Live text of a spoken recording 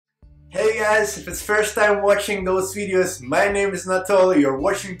Hey guys, if it's first time watching those videos, my name is Anatoly. You're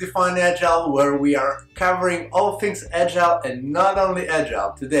watching Define Agile, where we are covering all things Agile and not only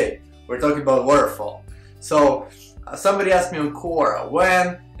Agile. Today, we're talking about Waterfall. So, somebody asked me on Quora,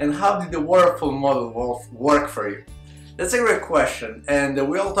 when and how did the Waterfall model work for you? That's a great question, and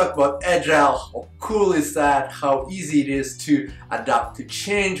we all talk about Agile, how cool is that, how easy it is to adapt to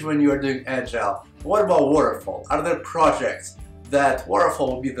change when you are doing Agile. What about Waterfall? Are there projects that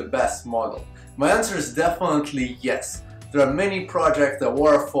Waterfall will be the best model? My answer is definitely yes. There are many projects that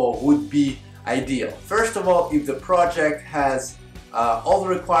Waterfall would be ideal. First of all, if the project has all the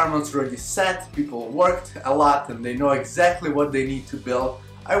requirements already set, people worked a lot and they know exactly what they need to build.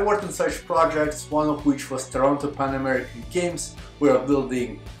 I worked on such projects, one of which was Toronto Pan American Games. We are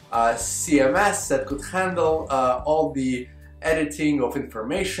building a CMS that could handle all the editing of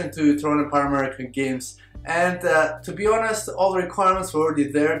information to Toronto Pan American Games. And to be honest, all the requirements were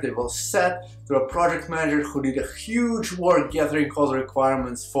already there. They were set through a project manager who did a huge work gathering all the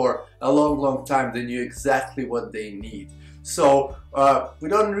requirements for a long time. They knew exactly what they need. So we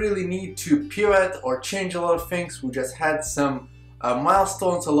don't really need to pivot or change a lot of things. We just had some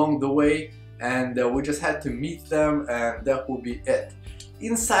milestones along the way, and we just had to meet them, and that would be it.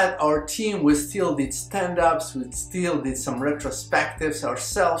 Inside our team, we still did stand-ups, we still did some retrospectives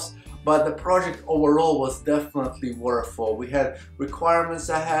ourselves, but the project overall was definitely Waterfall. We had requirements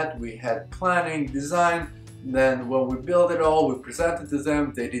ahead, we had planning, design, then when we built it all, we presented to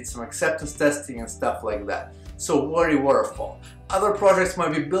them, they did some acceptance testing and stuff like that. So Waterfall. Other projects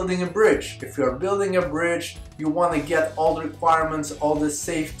might be building a bridge. If you're building a bridge, you want to get all the requirements, all the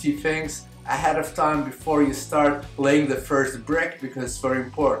safety things ahead of time before you start laying the first brick, because it's very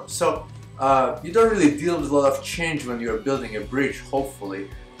important. So you don't really deal with a lot of change when you're building a bridge, hopefully.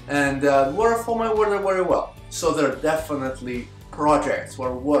 And Waterfall might work very well. So there are definitely projects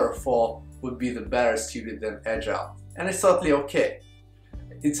where Waterfall would be the better suited than Agile. And it's totally okay.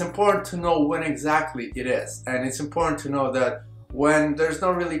 It's important to know when exactly it is. And it's important to know that when there's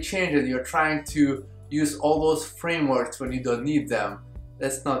no really change and you're trying to use all those frameworks when you don't need them,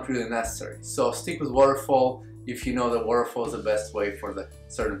 that's not really necessary. So stick with Waterfall if you know that Waterfall is the best way for the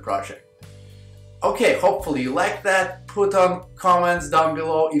certain project. Okay, hopefully you like that. Put on comments down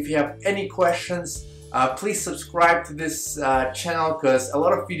below if you have any questions. Please subscribe to this channel, because a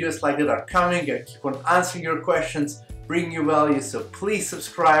lot of videos like that are coming. I keep on answering your questions, bring you value, so please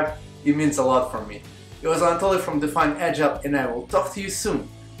subscribe. It means a lot for me. It was Anatoly from Define Agile, and I will talk to you soon.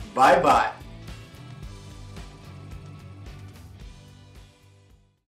 Bye bye.